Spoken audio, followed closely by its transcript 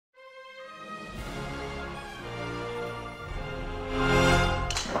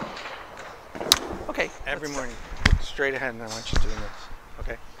Every morning. Look straight ahead, and I want you doing this.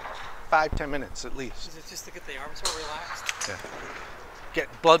 Okay? 5-10 minutes at least. Is it just to get the arms more relaxed? Yeah.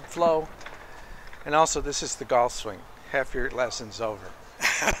 Get blood flow. And also, this is the golf swing. Half your lesson's over.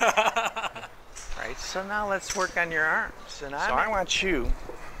 Right, so now let's work on your arms. And I want you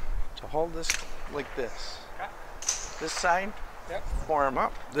to hold this like this. Okay. This side, yep. Forearm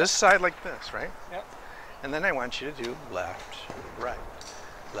up. This side like this, right? Yep. And then I want you to do left, right,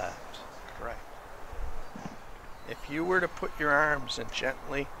 left, right. If you were to put your arms and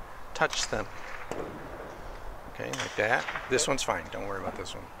gently touch them, okay, like that. This one's fine, don't worry about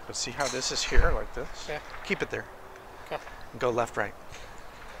this one. But see how this is here, like this? Yeah. Keep it there. Okay. And go left, right.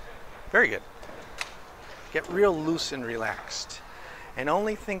 Very good. Get real loose and relaxed. And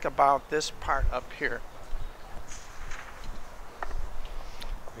only think about this part up here.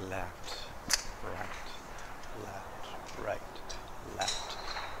 Left, right, left, right, left,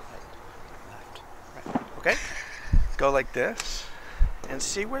 right, left, right. Okay? Go like this. And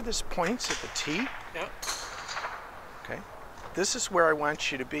see where this points at the T? Yep. Okay? This is where I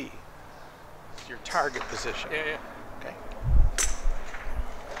want you to be. Your target position. Yeah, yeah. Okay?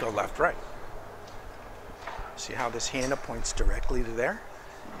 Go left, right. See how this hand points directly to there?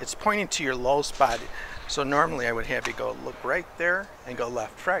 It's pointing to your low spot. So normally I would have you go look right there and go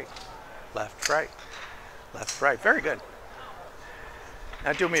left, right, left, right, left, right. Very good.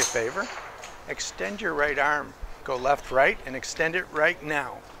 Now do me a favor. Extend your right arm. Go left, right, and extend it right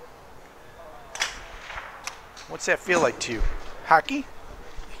now. What's that feel like to you? Hockey?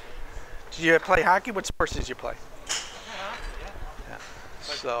 Did you play hockey? What sports did you play? Yeah.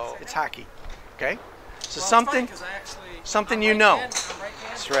 So it's hockey, okay? So something you know.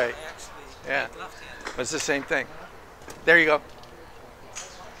 That's right. Yeah. But it's the same thing. There you go.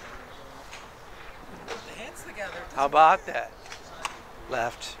 The hands together. How about that?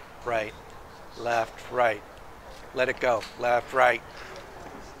 Left, right, left, right. Let it go. Left, right.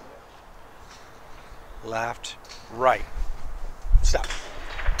 Left, right. Stop.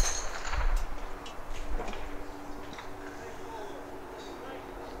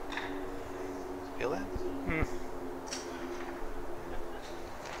 Feel that?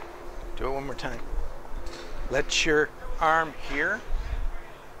 Do it one more time. Let your arm here,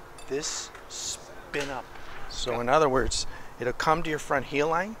 this spin up. So in other words, it'll come to your front heel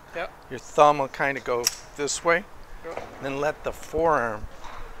line. Yep. Your thumb will kind of go this way. Yep. And then let the forearm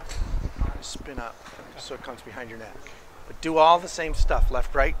spin up so it comes behind your neck. But do all the same stuff,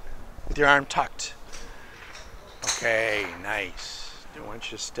 left, right, with your arm tucked. Okay, nice. I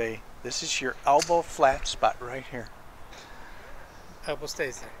want you to stay. This is your elbow flat spot right here. Elbow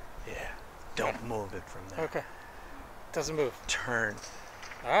stays there. Yeah. Don't move it from there. Okay. Doesn't move. Turn.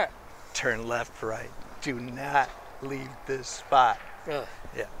 All right. Turn left, right. Do not leave this spot. Really?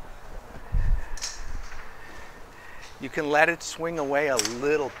 Yeah. You can let it swing away a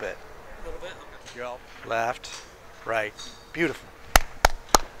little bit. A little bit. Okay. Go left, right. Beautiful.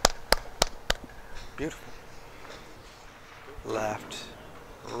 Beautiful. Left,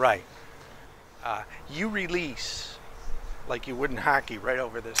 right. You release like you would in hockey right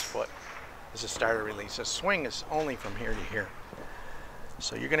over this foot as a starter release. A swing is only from here to here.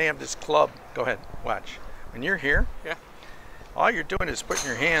 So you're going to have this club. Go ahead, watch. When you're here, yeah, all you're doing is putting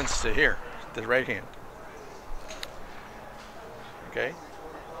your hands to here, the right hand. Okay?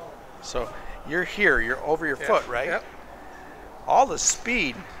 So you're here, you're over your foot, right? Yep. All the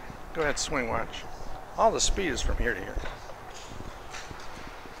speed, go ahead, swing, watch. All the speed is from here to here.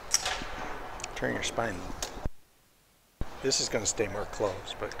 Turn your spine. This is going to stay more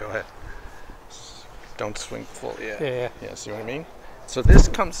closed, but go ahead. Don't swing full. Yeah. Yeah, see what I mean? So this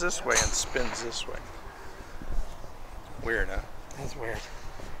comes this way and spins this way. Weird, huh? That's weird.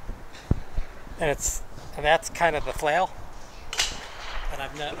 And that's kind of the flail. And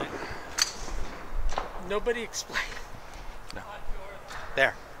I've not. Nobody explained. No.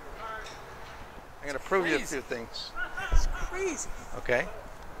 There. I'm going to prove you a few things. It's crazy. Okay?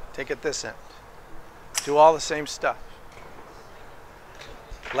 Take it this end. Do all the same stuff.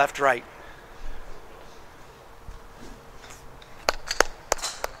 Left, right.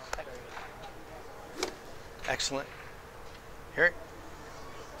 Excellent. Hear it?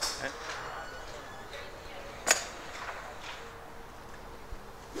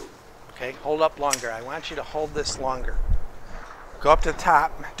 Okay, hold up longer. I want you to hold this longer. Go up to the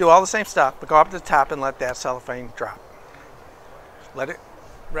top. Do all the same stuff, but go up to the top and let that cellophane drop. Let it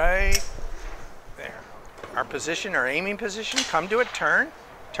right there. Our position, our aiming position, come to it, turn,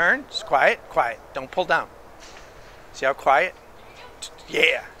 it's quiet, quiet. Don't pull down. See how quiet?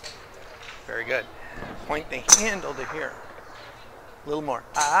 Yeah. Very good. Point the handle to here. A little more.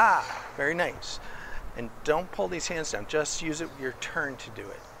 Ah, very nice. And don't pull these hands down. Just use it your turn to do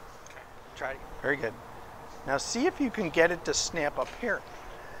it. Try it. Very good. Now see if you can get it to snap up here.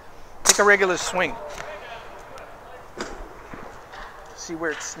 Take a regular swing. See where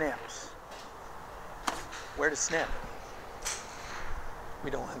it snaps. Where to snap.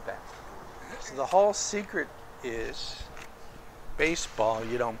 We don't want that. So the whole secret is baseball,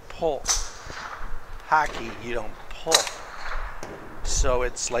 you don't pull. Hockey, you don't pull. So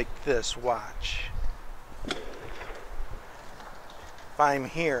it's like this, watch. If I'm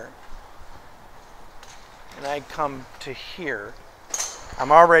here and I come to here,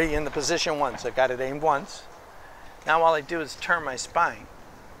 I'm already in the position once. I got it aimed once. Now all I do is turn my spine.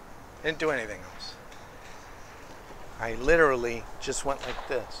 Didn't do anything else. I literally just went like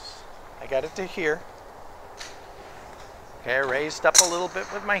this. I got it to here. Okay, I raised up a little bit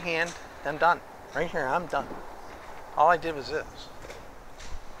with my hand. Then done. Right here, I'm done. All I did was this.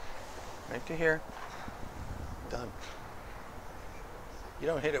 Right to here. Done. You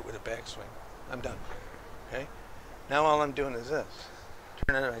don't hit it with a backswing. I'm done. Okay? Now all I'm doing is this.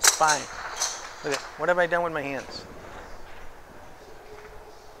 Turning my spine. Look at, what have I done with my hands?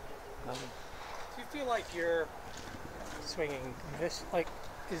 Nothing. Do you feel like you're swinging this, like,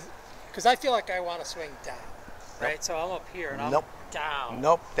 because I feel like I want to swing down, right? Nope. So I'm up here and I'm Nope. down.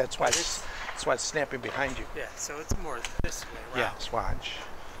 Nope. That's why it's snapping behind you. Yeah, so it's more this way around. Yes, watch.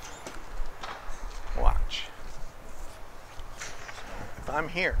 Watch. If I'm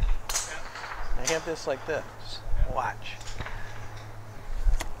here, I have this like this. Watch.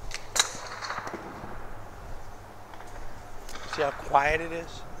 See how quiet it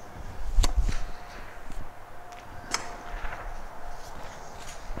is?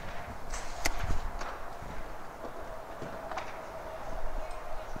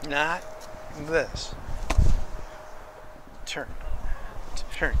 Not this. Turn.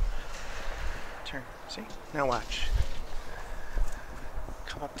 Turn. Turn. See? Now watch.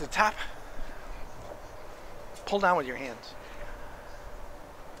 Come up to the top. Pull down with your hands.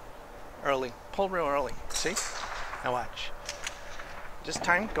 Early. Pull real early. See? Now watch. Just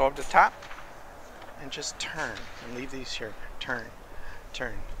time, go up to the top and just turn and leave these here. Turn.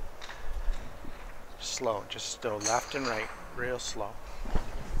 Turn. Slow. Just go left and right. Real slow.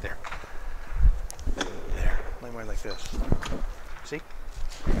 There. There. Lay more like this. See?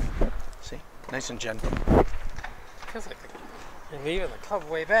 See? Nice and gentle. Feels like you're leaving the club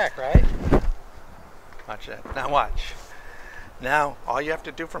way back, right? Watch that. Now watch. Now, all you have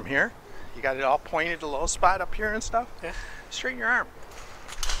to do from here, you got it all pointed to low spot up here and stuff. Yeah. Straighten your arm.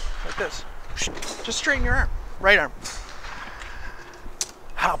 Like this. Just straighten your arm. Right arm.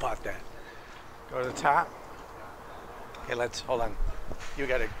 How about that? Go to the top. Okay, hold on. You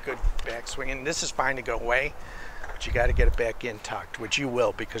got a good backswing, and this is fine to go away, but you got to get it back in tucked, which you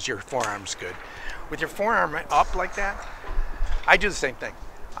will because your forearm's good. With your forearm up like that, I do the same thing.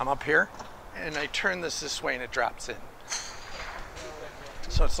 I'm up here, and I turn this way, and it drops in.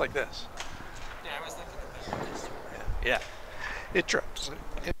 So it's like this. Yeah, I was thinking of this. Yeah. It drops.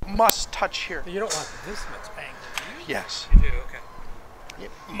 It must touch here. But you don't want this much angle, do you? Yes. You do, okay.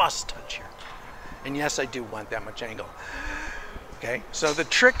 It must touch here. And yes, I do want that much angle. Okay, so the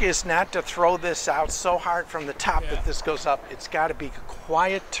trick is not to throw this out so hard from the top that this goes up. It's got to be a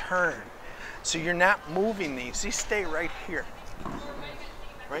quiet turn. So you're not moving these. These stay right here.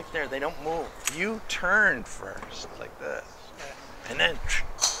 Right there. They don't move. You turn first, like this. And then,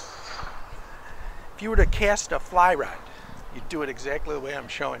 if you were to cast a fly rod, you'd do it exactly the way I'm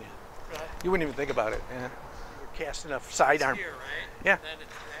showing you. Right. You wouldn't even think about it. Yeah. You're casting a sidearm. Here, right? Yeah. And then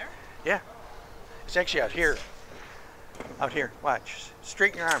it's there? Yeah. It's actually out here. Out here. Watch.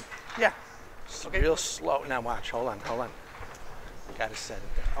 Straighten your arm. Yeah. Okay. Real slow. Now watch. Hold on. Got to set it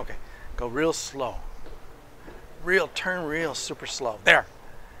there. Okay. Go real slow. Turn real super slow. There.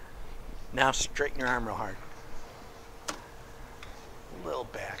 Now straighten your arm real hard. A little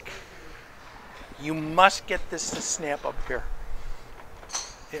back. You must get this to snap up here.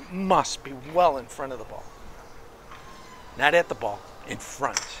 It must be well in front of the ball. Not at the ball. In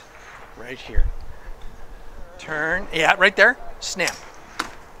front. Right here. Turn. Yeah, right there. Snap.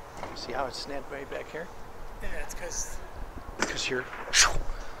 See how it snapped right back here? Yeah, it's because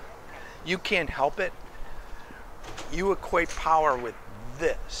you can't help it. You equate power with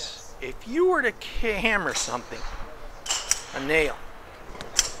this. If you were to hammer something, a nail.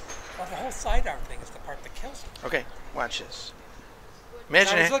 Well, the whole sidearm thing is the part that kills me. Okay, watch this.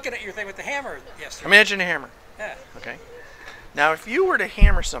 I was looking at your thing with the hammer yesterday. Imagine a hammer. Yeah. Okay. Now, if you were to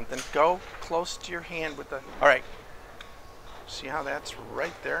hammer something, go close to your hand with the. All right. See how that's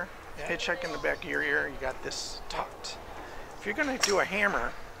right there? Yeah. Hitchhike in the back of your ear. You got this tucked. If you're going to do a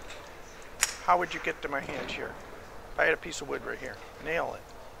hammer, How would you get to my hand here? If I had a piece of wood right here, nail it.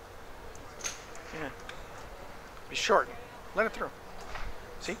 Yeah. Be short. Let it through.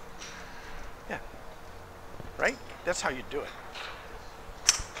 See? Yeah. Right? That's how you do it.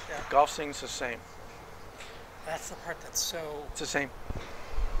 Yeah. Golf swing's the same. That's the part that's so. It's the same.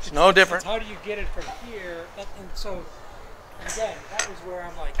 It's no different. How do you get it from here? And so, again, that was where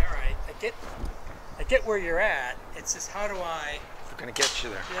I'm like, all right, I get where you're at. It's just how do I? We're gonna get you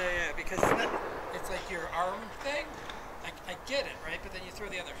there. Yeah, because it's like your arm thing. I get it, right? But then you throw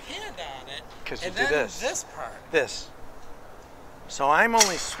the other hand on it, Because you and do then this. this part. This. So I'm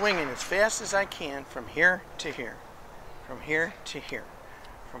only swinging as fast as I can from here to here, from here to here,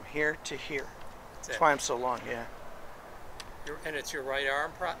 from here to here. That's why I'm so long. Yeah. And it's your right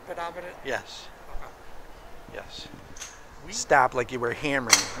arm predominant? Yes. Okay. Yes. Stop like you were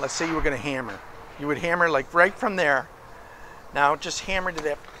hammering. Let's say you were going to hammer. You would hammer like right from there. Now just hammer to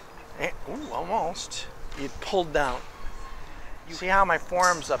that. Ooh, almost. You'd pull down. You see how my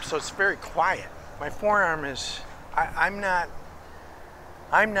forearm's up, so it's very quiet. My forearm is. I'm not.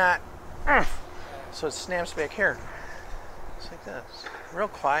 So it snaps back here. It's like this. Real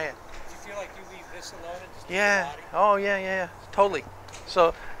quiet. Do you feel like you leave this alone and just Yeah. do the body? Oh yeah. Totally.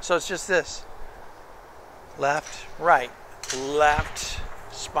 So it's just this. Left, right, left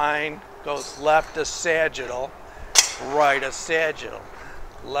spine goes left to sagittal, right to sagittal,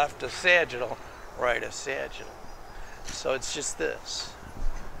 left to sagittal, right to sagittal. So it's just this.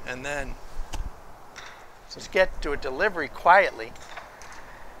 And then just get to a delivery quietly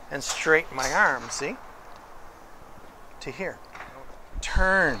and straighten my arm, see? To here.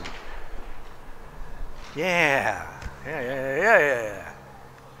 Turn. Yeah.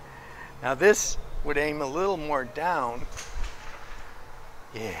 Now this would aim a little more down.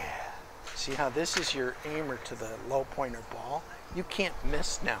 Yeah. See how this is your aimer to the low pointer ball? You can't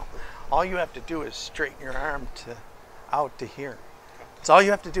miss now. All you have to do is straighten your arm to out to here. That's all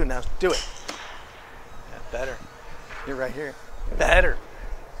you have to do now. Do it. Yeah, better. You're right here. Better.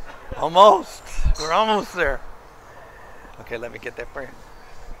 Almost. We're almost there. Okay, let me get that for you.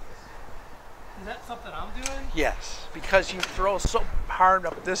 Is that something I'm doing? Yes, because you throw so hard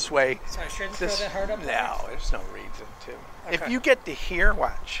up this way. So I shouldn't throw that hard up? No, there's no reason to. Okay. If you get to here,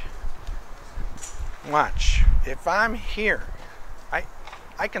 watch. Watch. If I'm here,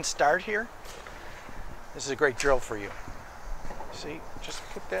 I can start here. This is a great drill for you. See, just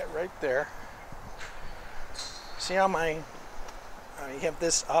put that right there. See how I have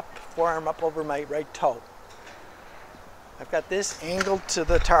this up, forearm up over my right toe. I've got this angled to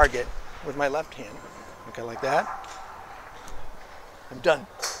the target with my left hand. Okay, like that. I'm done.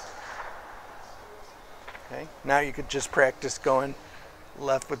 Okay, now you could just practice going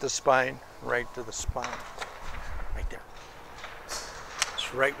left with the spine, right to the spine. Right there.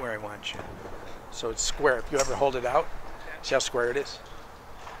 It's right where I want you. So it's square. If you ever hold it out, see how square it is?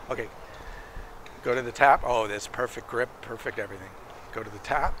 Okay, go to the top. Oh, that's perfect grip, perfect everything. Go to the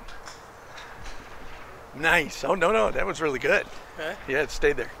top. Nice. Oh, no, that was really good. Okay. Yeah, it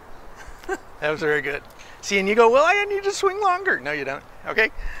stayed there. That was very good. See, and you go, well, I need to swing longer. No, you don't.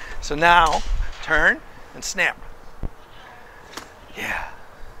 Okay, so now turn and snap. Yeah,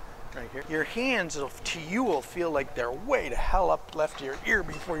 right here. Your hands to you will feel like they're way the hell up left of your ear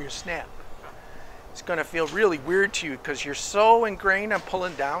before you snap. It's going to feel really weird to you because you're so ingrained on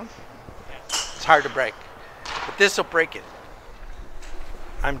pulling down. It's hard to break, but this will break it.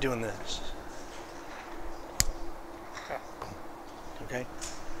 I'm doing this. Okay.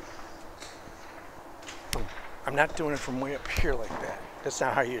 Boom. I'm not doing it from way up here like that. That's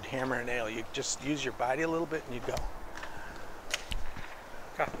not how you'd hammer a nail. You just use your body a little bit and you go.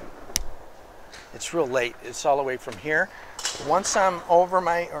 Okay. It's real late. It's all the way from here. Once I'm over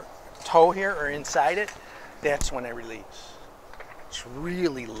my toe here or inside it, that's when I release. It's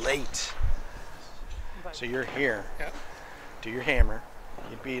really late. So you're here. Yep. Do your hammer.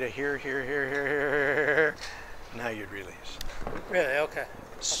 You'd be to here. Now you'd release. Really? Okay.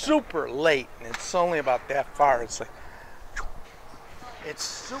 Super late, and it's only about that far. It's like, it's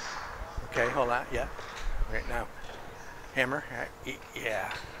super. Okay, hold on. Yeah. Right now. Hammer.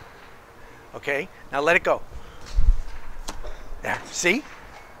 Yeah. Okay, now let it go. There. See?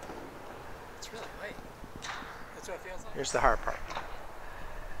 It's really late. That's what it feels like. Here's the hard part.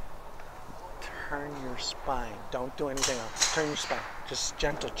 Turn your spine. Don't do anything else. Turn your spine. Just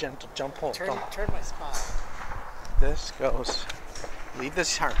gentle, jump, hold. Turn my spine. This goes. Leave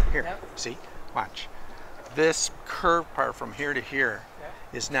this hard. Here. Yep. See? Watch. This curved part from here to here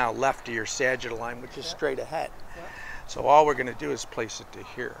is now left of your sagittal line, which is straight ahead. Yep. So all we're going to do is place it to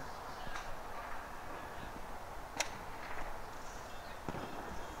here.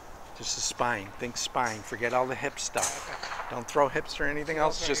 This is spine. Think spine. Forget all the hip stuff. Okay. Don't throw hips or anything You don't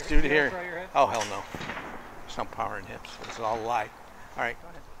else. throw Just your- do it you don't here. throw your hips? Oh, hell no. There's no power in hips. It's all a lie. All right. Go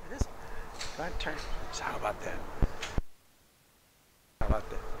ahead. It is. Go ahead, turn. So how about that? How about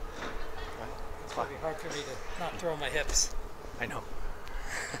that? It's going to be hard for me to not throw my hips. I know.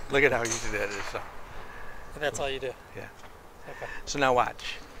 Look at how easy that is. So, And that's all you do. yeah. Okay. So now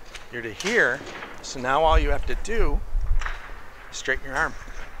watch. You're to here. So now all you have to do is straighten your arm.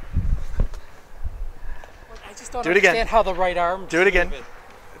 I just don't Do it again. understand how the right arm. Do it again.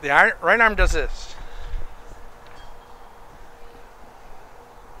 The right arm does this.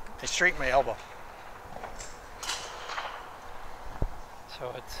 I straighten my elbow.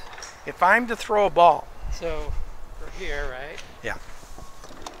 So it's If I'm to throw a ball, so for here, right? yeah,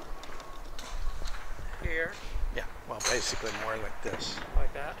 Here, yeah. Well, basically more like this.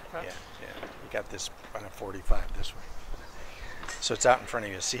 like that. Okay. Yeah, yeah. You got this on a 45 this way. So it's out in front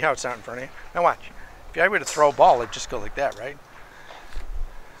of you. See how it's out in front of you? Now watch. If I were to throw a ball, it'd just go like that, right?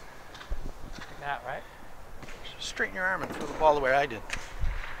 Like that, right? Straighten your arm and throw the ball the way I did.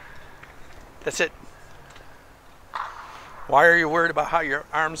 That's it. Why are you worried about how your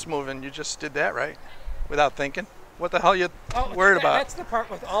arm's moving? You just did that, right? Without thinking. What the hell are you worried about? That's the part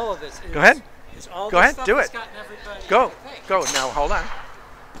with all of this. Is, Go ahead. Is all Go this ahead, stuff do that's it. gotten everybody Go, to think. go. Now hold on.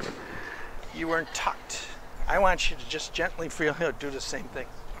 You weren't tucked. I want you to just gently feel here. Do the same thing.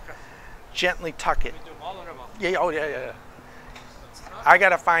 Okay. Gently tuck it. We do them all in a ball. Yeah. Oh yeah, yeah. I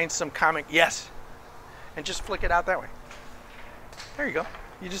gotta find some comic. Yes. And just flick it out that way. There you go.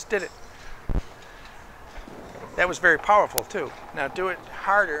 You just did it. That was very powerful too. Now do it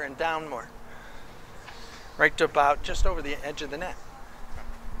harder and down more. Right to about just over the edge of the net.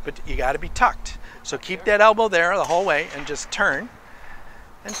 But you got to be tucked. So keep that elbow there the whole way and just turn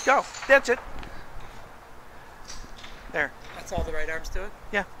and go. That's it. There. That's all the right arm's doing?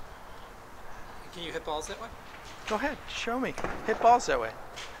 Yeah. Can you hit balls that way? Go ahead. Show me. Hit balls that way.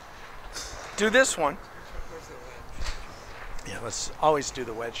 Do this one. Where's the wedge? Yeah, let's always do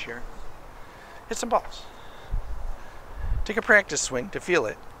the wedge here. Hit some balls. Take a practice swing to feel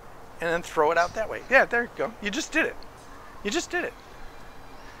it and then throw it out that way. Yeah, there you go. You just did it. You just did it.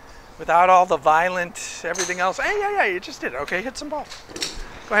 Without all the violent everything else. Hey, yeah, you just did it. Okay, hit some balls.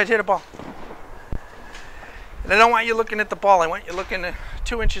 Go ahead, hit a ball. And I don't want you looking at the ball. I want you looking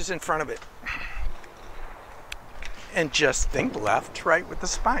 2 inches in front of it. And just think left, right with the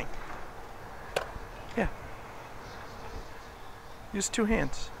spine. Yeah. Use 2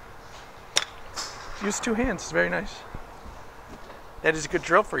 hands. Use 2 hands. It's very nice. That is a good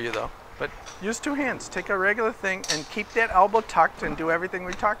drill for you, though. But use 2 hands. Take a regular thing and keep that elbow tucked and do everything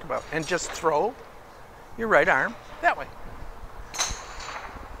we talked about. And just throw your right arm that way.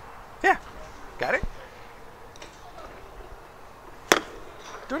 Yeah. Got it?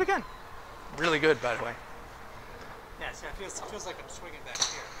 Do it again. Really good, by the way. Yeah, see, it feels like I'm swinging back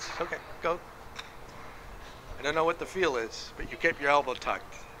here. Okay, go. I don't know what the feel is, but you kept your elbow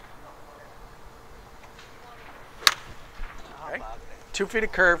tucked. Okay. 2 feet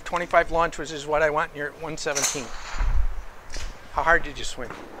of curve, 25 launch, which is what I want in your 117. How hard did you swing?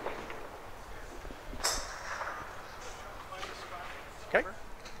 Okay.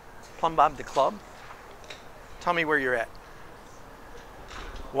 Plumb bob the club. Tell me where you're at.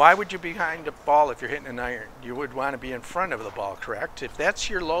 Why would you be behind the ball if you're hitting an iron? You would want to be in front of the ball, correct? If that's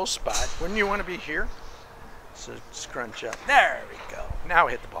your low spot, wouldn't you want to be here? So scrunch up. There we go. Now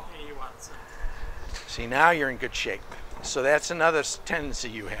hit the ball. Yeah, you want some. See, now you're in good shape. So that's another tendency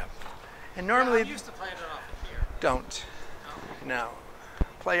you have. And normally, I'm used to playing it off of here. don't. No.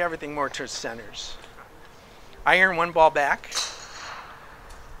 Play everything more towards centers. Iron 1 ball back.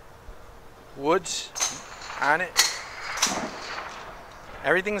 Woods on it.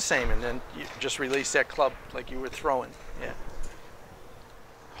 Everything the same, and then you just release that club like you were throwing. Yeah.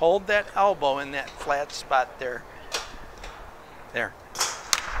 Hold that elbow in that flat spot there. There.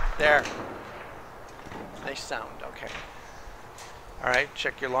 There. Nice sound, okay. All right,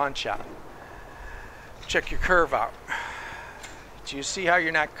 check your launch out. Check your curve out. Do you see how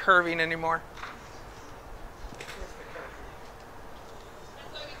you're not curving anymore?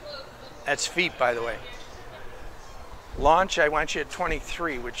 That's feet, by the way. Launch, I want you at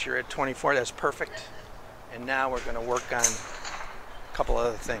 23, which you're at 24. That's perfect. And now we're going to work on a couple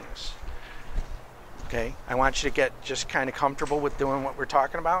other things. Okay? I want you to get just kind of comfortable with doing what we're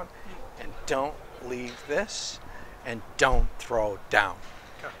talking about. And don't leave this. And don't throw down.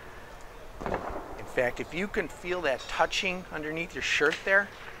 In fact, if you can feel that touching underneath your shirt there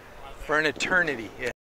for an eternity,